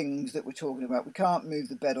the things that we're talking about. We can't move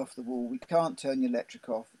the bed off the wall. We can't turn the electric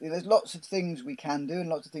off. There's lots of things we can do and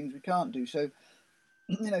lots of things we can't do. So,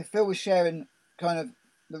 Phil was sharing kind of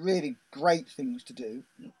the really great things to do.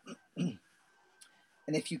 And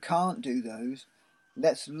if you can't do those,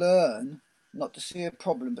 let's learn not to see a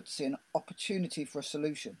problem, but to see an opportunity for a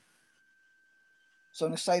solution. So I'm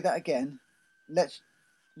going to say that again. Let's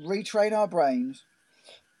retrain our brains.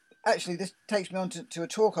 Actually, this takes me on to a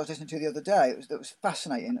talk I was listening to the other day. That was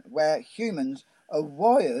fascinating, where humans are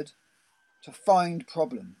wired to find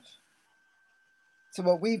problems. So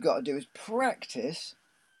what we've got to do is practice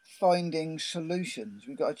finding solutions.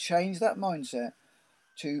 We've got to change that mindset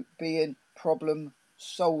to being problem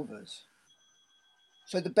solvers.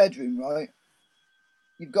 So the bedroom, right?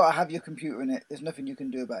 You've got to have your computer in it. There's nothing you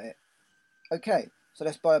can do about it. Okay, so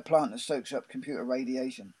let's buy a plant that soaks up computer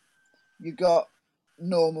radiation. You've got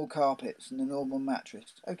normal carpets and a normal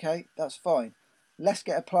mattress. Okay, that's fine. Let's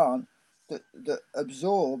get a plant that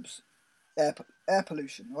absorbs air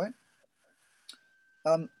pollution, right?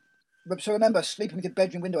 So remember, sleeping with your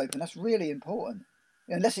bedroom window open, that's really important.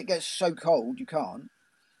 Unless it gets so cold, you can't.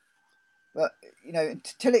 But,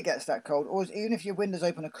 until it gets that cold, or even if your window's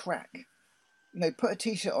open a crack, put a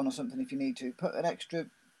t-shirt on or something if you need to. Put an extra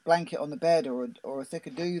blanket on the bed or a thicker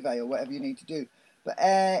duvet or whatever you need to do. But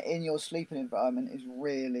air in your sleeping environment is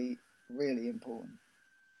really, really important.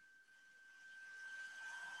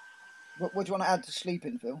 What do you want to add to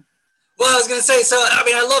sleeping, Phil? Well, I was going to say, so, I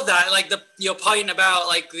mean, I love that, like your point about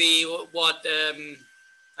like what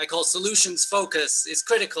I call solutions focus is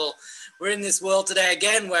critical. We're in this world today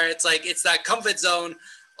again where it's like, it's that comfort zone.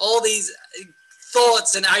 All these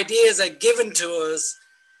thoughts and ideas are given to us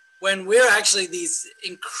when we're actually these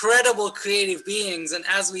incredible creative beings. And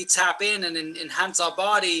as we tap in and enhance our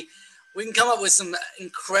body, we can come up with some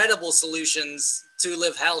incredible solutions to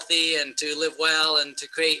live healthy and to live well and to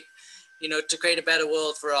create a better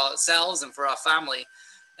world for ourselves and for our family.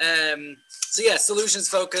 So yeah, solutions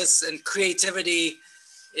focus and creativity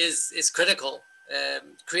is critical.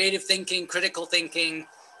 Creative thinking, critical thinking,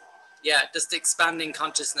 yeah, just expanding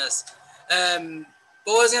consciousness.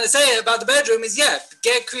 But what I was going to say about the bedroom is, yeah,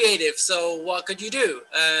 get creative. So what could you do?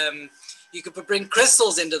 You could bring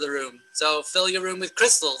crystals into the room. So fill your room with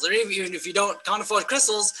crystals. Or even if you can't afford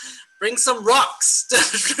crystals, bring some rocks.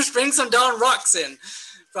 Just bring some darn rocks in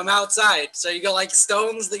from outside. So you got like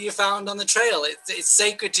stones that you found on the trail. It's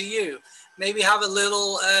sacred to you. Maybe have a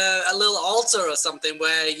little altar or something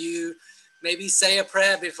where you maybe say a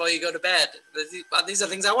prayer before you go to bed. These are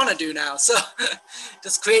things I want to do now. So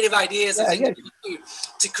just creative ideas and things you can do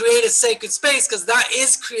to create a sacred space, because that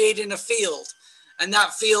is creating a field. And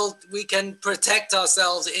that field, we can protect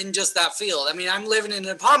ourselves in just that field. I mean, I'm living in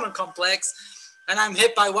an apartment complex and I'm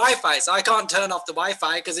hit by Wi-Fi, so I can't turn off the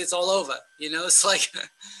Wi-Fi because it's all over. It's like,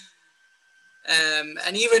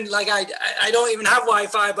 and even like I don't even have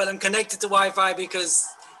Wi-Fi, but I'm connected to Wi-Fi because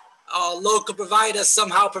our local provider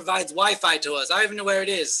somehow provides Wi-Fi to us. I don't even know where it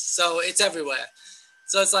is, so it's everywhere.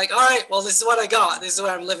 So it's like, all right, well, this is what I got. This is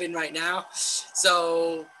where I'm living right now.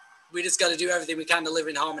 So we just got to do everything we can to live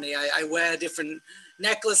in harmony. I wear different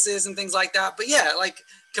necklaces and things like that. But yeah, like,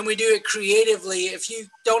 can we do it creatively if you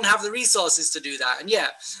don't have the resources to do that? And yeah,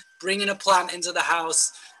 bringing a plant into the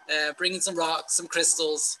house, bringing some rocks, some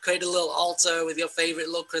crystals, create a little altar with your favorite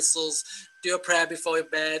little crystals, do a prayer before your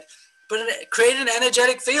bed, but create an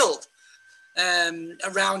energetic field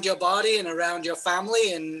around your body and around your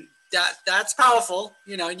family. And that's powerful,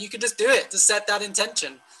 and you can just do it to set that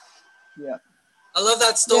intention. Yeah. I love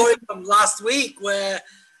that story from last week where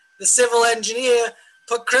the civil engineer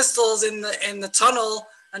put crystals in the tunnel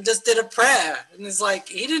and just did a prayer. And it's like,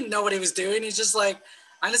 he didn't know what he was doing. He's just like,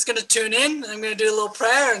 I'm just going to tune in and I'm going to do a little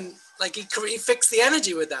prayer. And like, he fixed the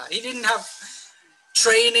energy with that. He didn't have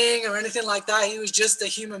training or anything like that. He was just a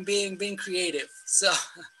human being being creative. So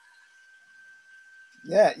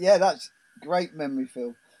yeah, that's great memory,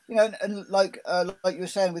 Phil. And like you were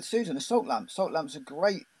saying with Susan, a salt lamp. Salt lamps are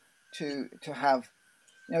great to have.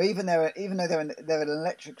 Even though they're an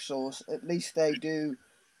electric source, at least they do.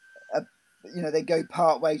 They go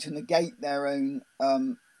part way to negate their own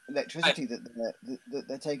electricity that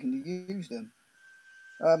they're taking to use them.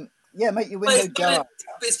 Make your window dark.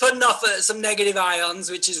 It's putting off some negative ions,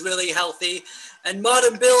 which is really healthy. And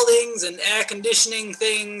modern buildings and air conditioning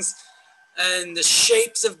things and the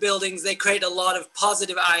shapes of buildings, they create a lot of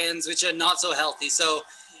positive ions, which are not so healthy. So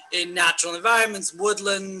in natural environments,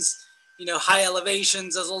 woodlands, high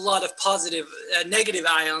elevations, there's a lot of positive, negative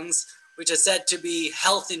ions, which are said to be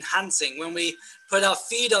health enhancing. When we put our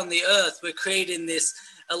feet on the earth, we're creating this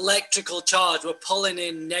electrical charge. We're pulling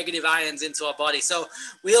in negative ions into our body. So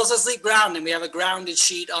we also sleep ground, and we have a grounded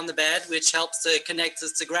sheet on the bed, which helps to connect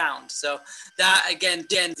us to ground. So that again,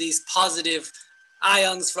 these positive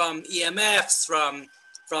ions from EMFs,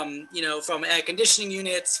 from air conditioning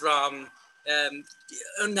units, from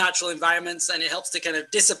unnatural environments, and it helps to kind of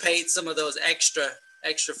dissipate some of those extra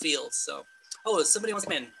fields. So, somebody wants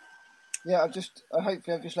to come in. Yeah,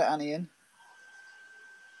 hopefully I've just let Annie in.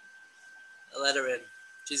 I'll let her in.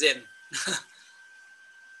 She's in. Are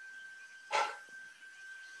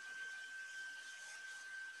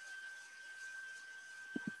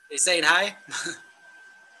you saying hi?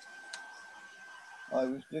 I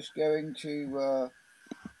was just going to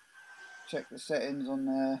check the settings on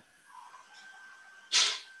there.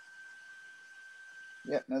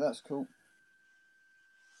 Yep, no, that's cool.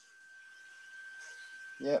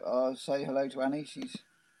 Yep, I'll say hello to Annie. She's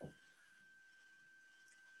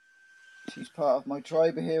part of my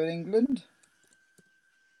tribe here in England.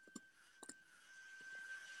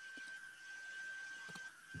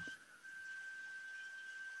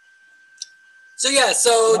 So yeah,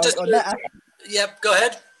 so No, just yep, go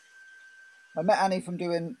ahead. I met Annie from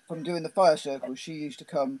doing the fire circles. She used to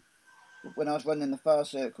come when I was running the fire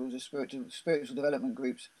circles, the spiritual development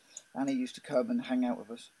groups. Annie used to come and hang out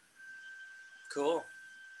with us. Cool.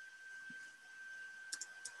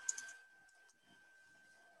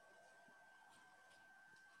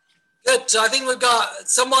 Good. So I think we've got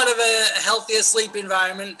somewhat of a healthier sleep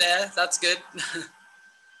environment there. That's good.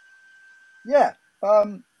 Yeah.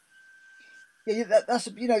 Yeah. That's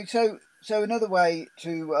So another way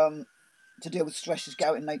to deal with stress is get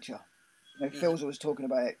out in nature. You know, Phil's always talking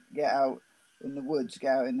about it. Get out in the woods,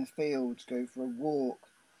 get out in the fields, go for a walk.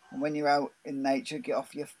 And when you're out in nature, get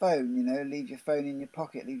off your phone. You know, leave your phone in your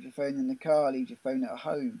pocket, leave your phone in the car, leave your phone at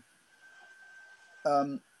home.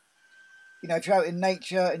 You know, if you're out in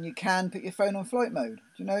nature and you can, put your phone on flight mode.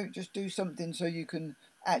 You know, just do something so you can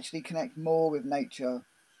actually connect more with nature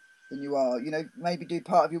than you are. You know, maybe do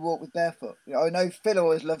part of your walk with barefoot. You know, I know Phil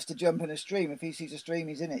always loves to jump in a stream. If he sees a stream,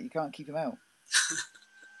 he's in it. You can't keep him out.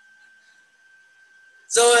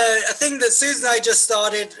 So a thing that Susan and I just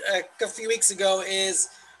started a few weeks ago is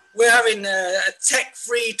we're having a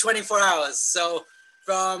tech-free 24 hours. So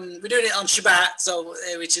we're doing it on Shabbat, so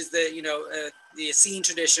which is the Essene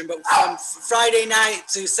tradition. But from Friday night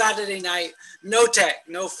to Saturday night, no tech,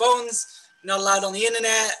 no phones, not allowed on the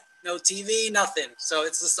internet, no TV, nothing. So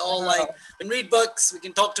it's just all like we can read books, we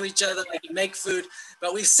can talk to each other, we can make food.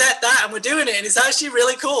 But we've set that and we're doing it, and it's actually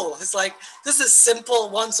really cool. It's like this is a simple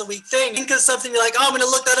once a week thing. Think of something you're like, oh, I'm going to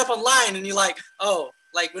look that up online, and you're like, oh,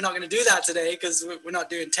 like we're not going to do that today because we're not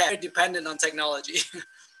doing tech. We're dependent on technology.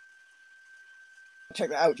 Check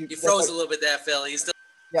that out. You froze a little bit there, Phil. You still?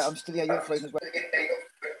 Yeah, I'm still. Yeah, you're frozen as well.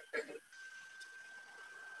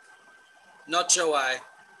 Not sure why.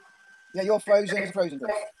 Yeah, you're frozen. It's frozen. Phil.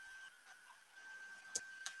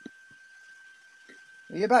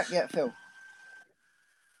 Are you back yet, Phil?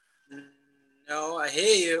 No, I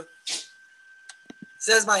hear you. It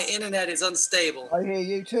says my internet is unstable. I hear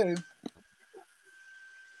you too.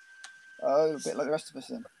 Oh, a bit like the rest of us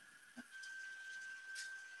then.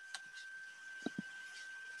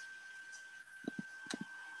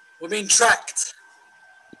 We're being tracked.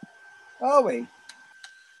 Are we?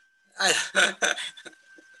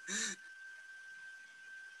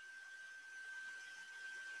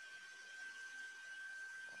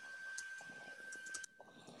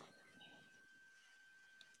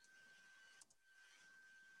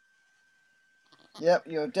 Yep,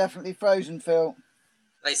 you're definitely frozen, Phil.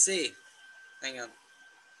 I see. Hang on.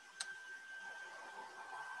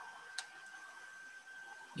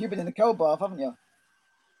 You've been in the cold bath, haven't you?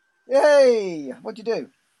 Yay! What'd you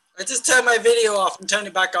do? I just turned my video off and turned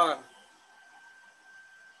it back on.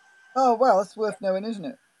 Oh, well, that's worth knowing, isn't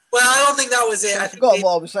it? Well, I don't think that was it. I forgot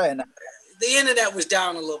what I was saying. The internet was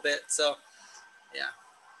down a little bit, so yeah.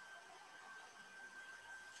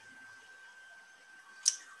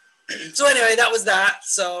 So anyway, that was that.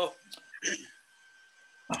 So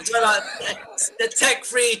it's about the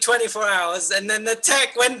tech-free 24 hours, and then the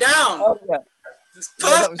tech went down. Oh yeah.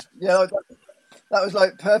 That was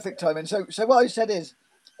like perfect timing. So what I said is,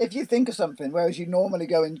 if you think of something, whereas you normally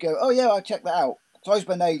go, oh yeah, I'll check that out. So I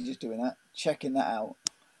spend ages doing that, checking that out.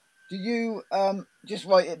 Do you just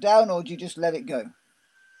write it down, or do you just let it go?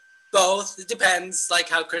 Both. It depends, like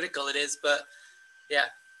how critical it is. But yeah,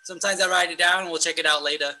 sometimes I write it down and we'll check it out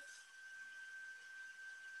later.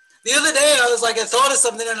 The other day, I thought of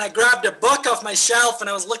something and I grabbed a book off my shelf and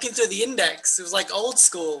I was looking through the index. It was like old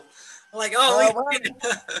school. I'm like, oh, wow.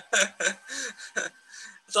 I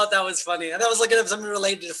thought that was funny. And I was looking up something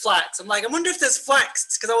related to flax. I'm like, I wonder if there's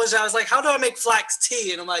flax. Because I was like, how do I make flax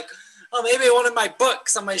tea? And I'm like, oh, maybe one of my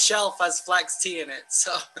books on my shelf has flax tea in it.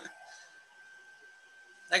 So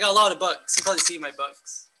I got a lot of books. You probably see my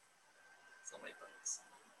books. It's all my books.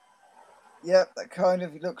 Yep, that kind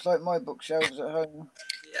of looks like my bookshelves at home.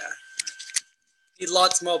 Yeah. Need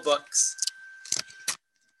lots more books.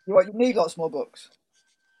 You need lots more books.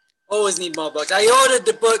 Always need more books. I ordered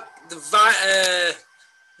the book,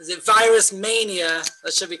 is it Virus Mania?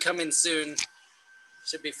 That should be coming soon.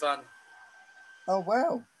 Should be fun. Oh,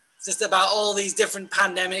 wow. It's just about all these different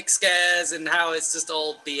pandemic scares and how it's just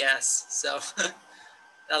all BS. So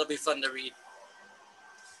that'll be fun to read.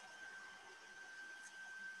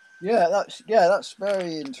 Yeah, that's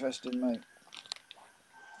very interesting, mate.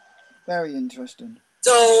 Very interesting.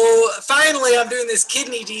 So finally, I'm doing this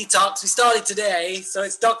kidney detox. We started today, so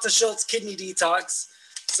it's Dr. Schultz kidney detox.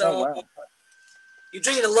 Oh So wow. you're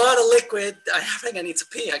drinking a lot of liquid. I think I need to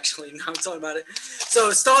pee actually. Now I'm talking about it. So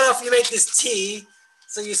start off, you make this tea.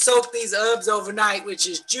 So you soak these herbs overnight, which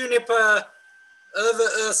is juniper, erva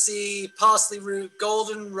ursi, parsley root,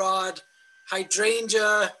 goldenrod,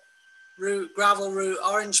 hydrangea root, gravel root,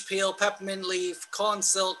 orange peel, peppermint leaf, corn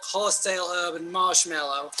silk, horsetail herb, and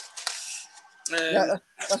marshmallow. Yeah,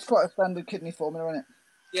 that's quite a standard kidney formula, isn't it?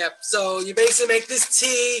 Yep. So you basically make this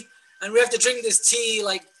tea, and we have to drink this tea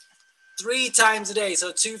like 3 times a day.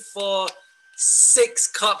 So 2, 4, 6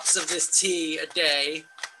 cups of this tea a day,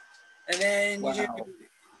 and then Wow.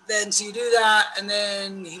 so you do that, and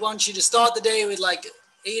then he wants you to start the day with like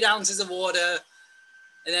 8 ounces of water,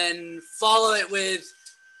 and then follow it with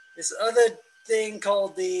this other thing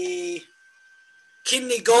called the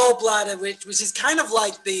kidney gallbladder, which is kind of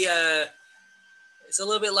like the it's a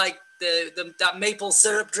little bit like that maple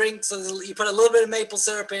syrup drink. So you put a little bit of maple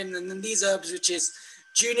syrup in, and then these herbs, which is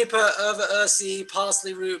juniper, erva ursi,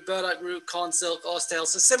 parsley root, burdock root, corn silk, horsetail.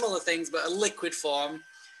 So similar things, but a liquid form.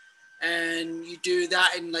 And you do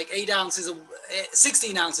that in like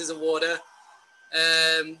 16 ounces of water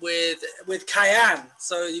with cayenne.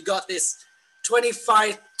 So you got this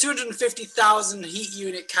 250,000 heat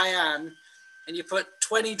unit cayenne, and you put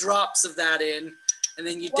 20 drops of that in, and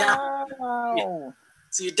then you down. Wow.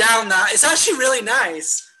 So you down that. It's actually really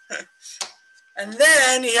nice. And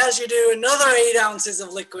then he has you do another 8 ounces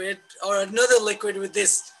of liquid, or another liquid with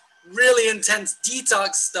this really intense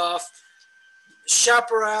detox stuff.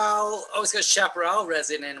 Chaparral. Oh, it's got chaparral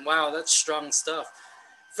resin in. Wow, that's strong stuff.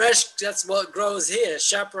 Fresh, that's what grows here.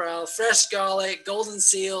 Chaparral, fresh garlic, golden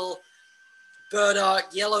seal,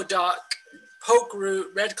 burdock, yellow dock, poke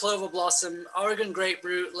root, red clover blossom, Oregon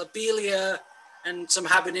grapefruit, lobelia, and some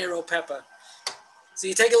habanero pepper. So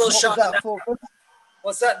you take a little shot. What was that for?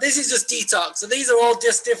 What's that? This is just detox. So these are all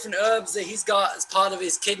just different herbs that he's got as part of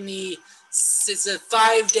his kidney. It's a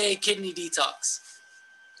 5-day kidney detox.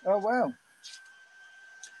 Oh wow.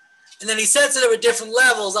 And then he sets it up at different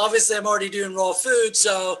levels. Obviously, I'm already doing raw food,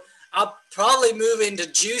 so I'll probably move into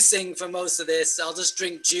juicing for most of this. I'll just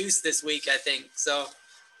drink juice this week, I think. So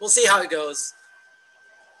we'll see how it goes.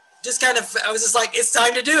 Just kind of, I was just like, it's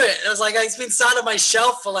time to do it. I was like, it's been sat on my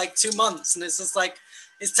shelf for like 2 months, and it's just like,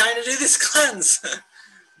 it's time to do this cleanse.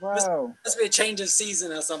 Wow. Must be a change of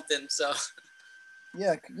season or something. So.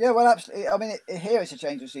 Yeah. Well, absolutely. I mean, here it's a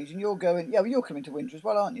change of season. You're going. Yeah, well, you're coming to winter as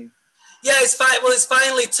well, aren't you? Yeah, it's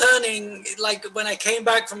finally turning. Like when I came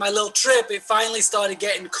back from my little trip, it finally started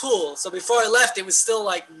getting cool. So before I left, it was still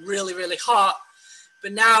like really, really hot.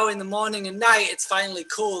 But now in the morning and night, it's finally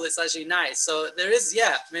cool. It's actually nice. So there is,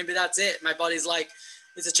 maybe that's it. My body's like,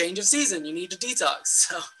 it's a change of season. You need to detox.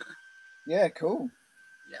 So. Yeah, cool.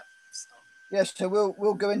 Yeah. So. Yes, so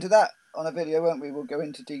we'll go into that on a video, won't we? We'll go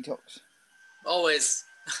into detox. Always.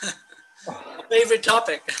 My favorite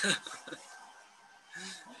topic.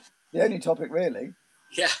 The only topic, really.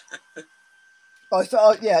 Yeah.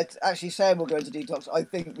 Actually saying we'll go into detox, I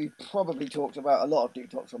think we've probably talked about a lot of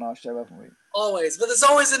detox on our show, haven't we? Always. But there's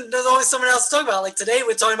always someone else to talk about. Like today,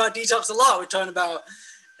 we're talking about detox a lot. We're talking about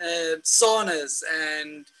saunas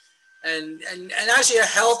and actually a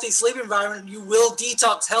healthy sleep environment. You will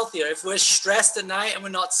detox healthier. If we're stressed at night and we're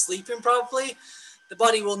not sleeping properly, the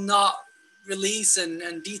body will not release and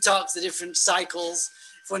detox the different cycles.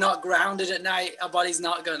 If we're not grounded at night, our body's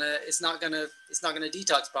not gonna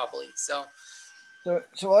detox properly. So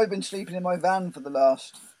I've been sleeping in my van for the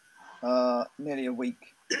last nearly a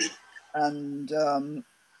week, and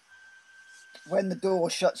when the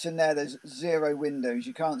door shuts in there's 0 windows.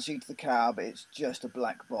 You can't see to the cab. It's just a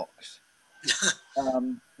black box.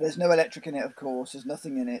 There's no electric in it, of course. There's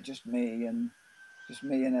nothing in it. Just me in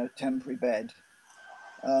a temporary bed,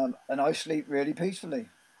 and I sleep really peacefully.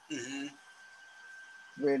 Mm-hmm.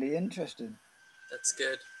 Really interesting. That's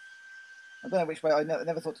good. I don't know which way. I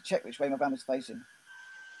never thought to check which way my van was facing.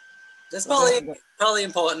 That's probably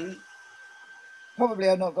important. Probably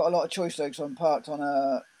I've not got a lot of choice though, because I'm parked on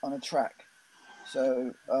a track.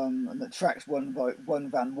 So and the track's one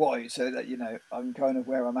van wide, so that I'm kind of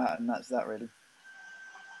where I'm at, and that's that really.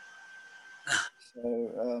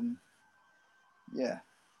 So yeah,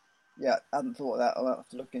 I hadn't thought of that. I'll have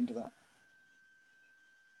to look into that.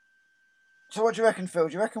 So what do you reckon, Phil?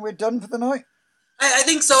 Do you reckon we're done for the night? I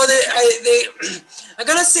think so. I'm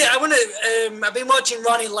gonna say I've been watching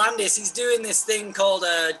Ronnie Landis. He's doing this thing called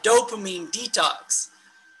a dopamine detox.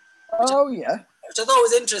 Oh yeah. Which I thought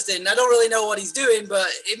was interesting. I don't really know what he's doing,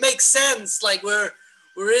 but it makes sense. Like we're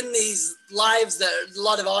we're in these lives that are a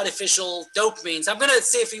lot of artificial dopamine. So I'm gonna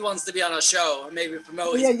see if he wants to be on our show and maybe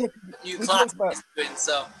promote his new class he's doing.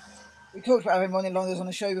 So we talked about having Ronnie Londers on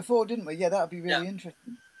the show before, didn't we? Yeah, that would be really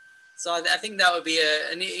interesting. So I think that would be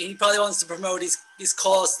and he probably wants to promote his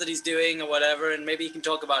course that he's doing or whatever, and maybe he can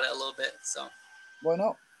talk about it a little bit. So why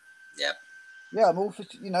not? Yep. Yeah, I'm all for,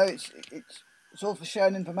 it's all for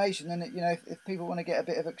sharing information, and if people want to get a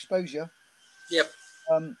bit of exposure, yep,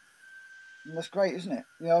 that's great, isn't it?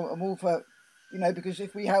 I'm all for, because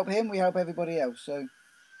if we help him, we help everybody else. So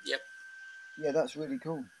yep, yeah, that's really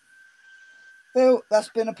cool. Phil, that's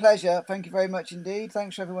been a pleasure. Thank you very much indeed.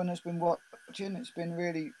 Thanks for everyone that's been watching. It's been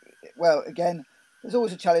really well. Again, there's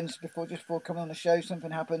always a challenge before coming on the show.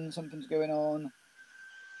 Something happens, something's going on.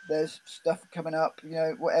 There's stuff coming up,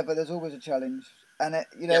 whatever. There's always a challenge, and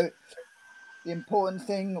the important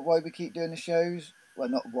thing why we keep doing the shows. Well,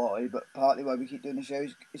 not why, but partly why we keep doing the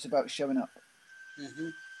shows. It's about showing up. Mm-hmm.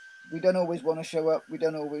 We don't always want to show up. We're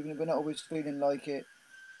not always feeling like it.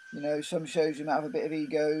 Some shows we might have a bit of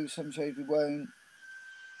ego, some shows we won't.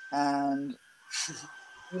 And,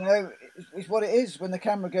 it's what it is. When the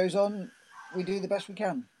camera goes on, we do the best we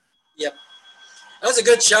can. Yep. That was a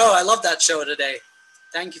good show. I love that show today.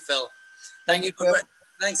 Thank you, Phil. Thank you. Phil.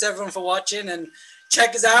 Thanks, everyone, for watching. And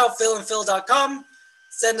check us out, philandphil.com.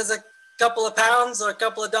 Send us a couple of pounds or a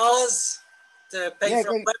couple of dollars to pay for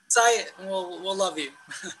our website, and we'll love you.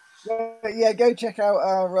 Yeah, go check out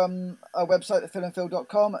our website at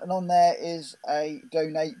philandphil.com, and on there is a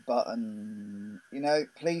donate button.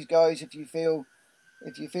 Please, guys, if you feel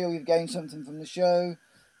you've gained something from the show,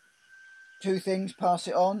 two things: pass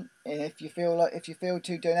it on. If you feel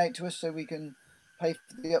to donate to us, so we can pay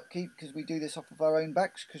for the upkeep, because we do this off of our own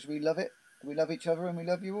backs, because we love it, we love each other, and we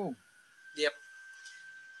love you all. Yep.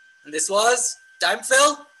 And this was I'm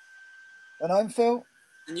Phil, and I'm Phil,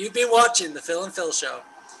 and you've been watching the Phil and Phil Show.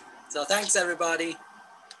 So thanks, everybody.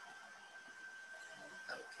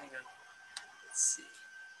 Oh, hang on. Let's see.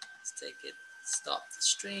 Let's take it. Stop the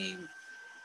stream.